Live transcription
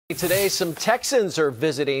Today, some Texans are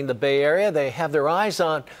visiting the Bay Area. They have their eyes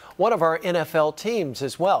on one of our NFL teams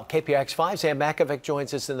as well. KPIX5's Ann Makovec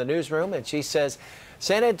joins us in the newsroom, and she says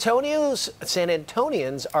San Antonians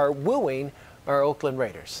are wooing our Oakland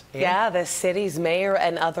Raiders. Ann? Yeah, the city's mayor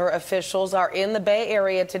and other officials are in the Bay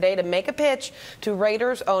Area today to make a pitch to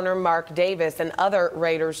Raiders owner Mark Davis and other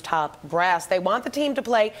Raiders top brass. They want the team to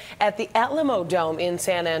play at the Alamo Dome in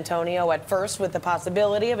San Antonio at first, with the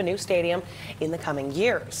possibility of a new stadium in the coming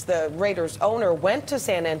years. The Raiders owner went to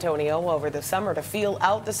San Antonio over the summer to feel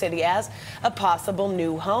out the city as a possible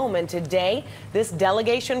new home. And today, this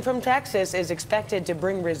delegation from Texas is expected to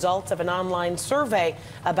bring results of an online survey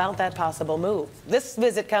about that possible move. This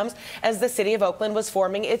visit comes as the city of Oakland was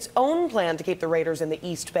forming its own plan to keep the Raiders in the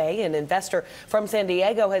East Bay. An investor from San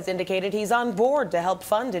Diego has indicated he's on board to help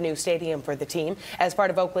fund a new stadium for the team as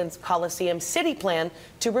part of Oakland's Coliseum City plan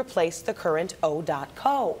to replace the current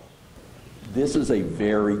O.co. This is a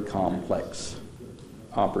very complex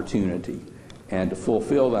opportunity, and to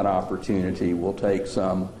fulfill that opportunity will take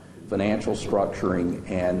some financial structuring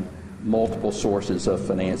and multiple sources of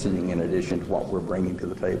financing in addition to what we're bringing to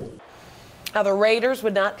the table. Now, the Raiders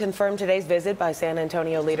would not confirm today's visit by San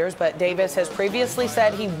Antonio leaders, but Davis has previously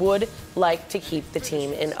said he would like to keep the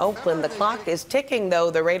team in Oakland. The clock is ticking,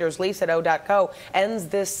 though. The Raiders' lease at O.co ends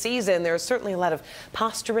this season. There's certainly a lot of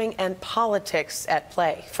posturing and politics at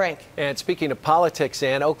play. Frank. And speaking of politics,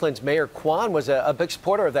 Ann, Oakland's Mayor Kwan was a big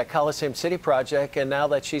supporter of that Coliseum City project, and now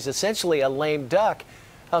that she's essentially a lame duck,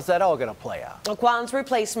 how's that all going to play out? Well, Kwan's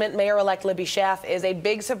replacement, Mayor-elect Libby Schaaf, is a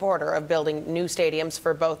big supporter of building new stadiums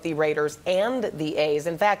for both the Raiders and the A's.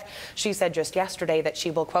 In fact, she said just yesterday that she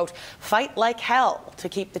will, quote, fight like hell to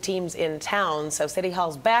keep the teams in town. So City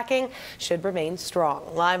Hall's backing should remain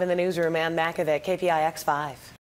strong. Live in the newsroom, Ann Makovec, KPIX 5.